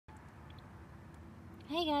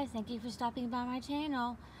Hey guys, thank you for stopping by my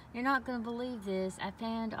channel. You're not going to believe this. I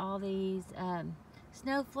found all these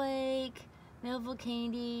snowflake, Millville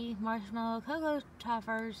candy, marshmallow, cocoa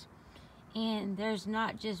toppers, and there's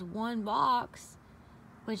not just one box,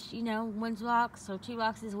 which, you know, one box or 2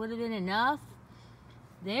 boxes would have been enough.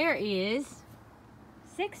 There is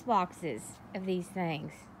 6 boxes of these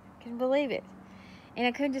things. Couldn't believe it. And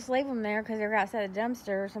I couldn't just leave them there because they were outside the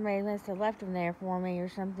dumpster. Somebody must have left them there for me or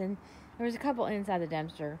something. There was a couple inside the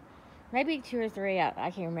dumpster. Maybe 2 or 3 out.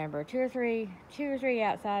 I can't remember. 2 or 3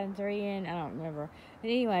 outside and 3 in. I don't remember. But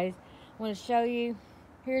anyways, I want to show you.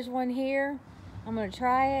 Here's one here. I'm going to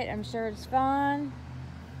try it. I'm sure it's fun.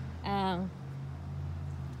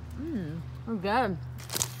 Good.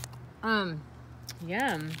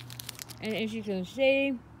 Yum. And as you can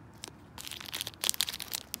see,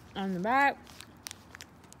 on the back,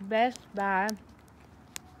 Best Buy,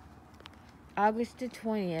 August the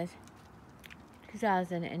 20th,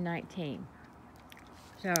 2019.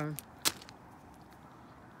 So,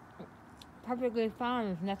 perfectly fine.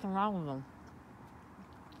 There's nothing wrong with them.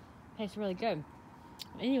 Tastes really good.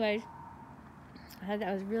 Anyways, I thought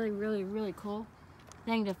that was really cool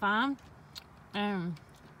thing to find.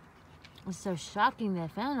 It's so shocking that I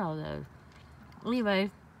found all those. Anyways,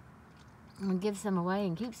 I'm gonna give some away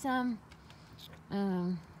and keep some.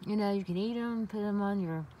 You know, you can eat them, put them on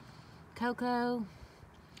your cocoa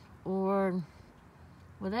or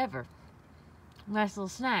whatever. Nice little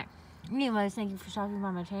snack. Anyways, thank you for stopping by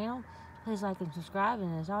my channel. Please like and subscribe,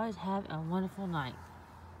 and as always, have a wonderful night.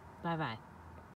 Bye bye.